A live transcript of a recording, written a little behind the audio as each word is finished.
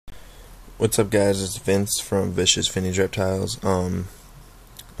What's up, guys? It's Vince from Vinny's Reptiles. I want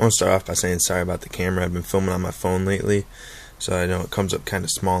to start off by saying sorry about the camera. I've been filming on my phone lately, so I know it comes up kind of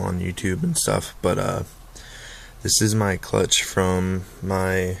small on YouTube and stuff, but this is my clutch from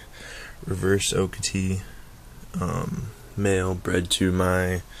my reverse Okatee male bred to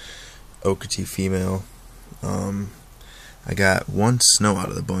my Okatee female. I got one snow out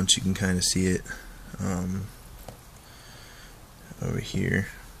of the bunch. You can kind of see it over here.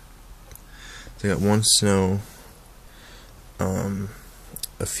 So I got one snow,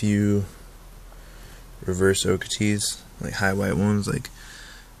 a few reverse Okatees, like high white ones, like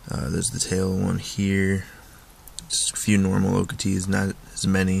there's the tail one here, just a few normal Okatees, not as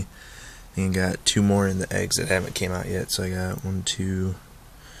many, and got two more in the eggs that haven't came out yet. So I got 1, 2,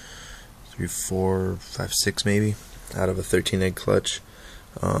 3, 4, 5, 6 maybe out of a 13 egg clutch.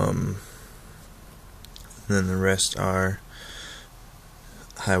 And then the rest are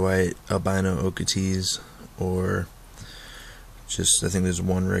high white albino Okatees, or just, I think there's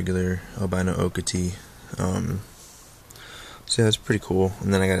one regular albino Okatee. So yeah, that's pretty cool.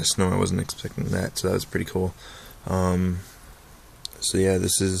 And then I got a snow. I wasn't expecting that, so that was pretty cool. So yeah,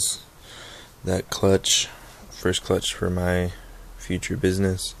 this is that clutch, first clutch for my future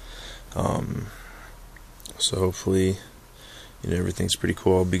business. So hopefully, everything's pretty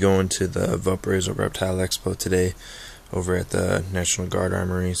cool. I'll be going to the Valparaiso Reptile Expo today over at the National Guard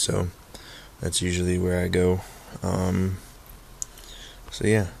Armory, so that's usually where I go. So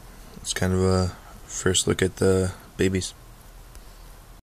yeah, it's kind of a first look at the babies.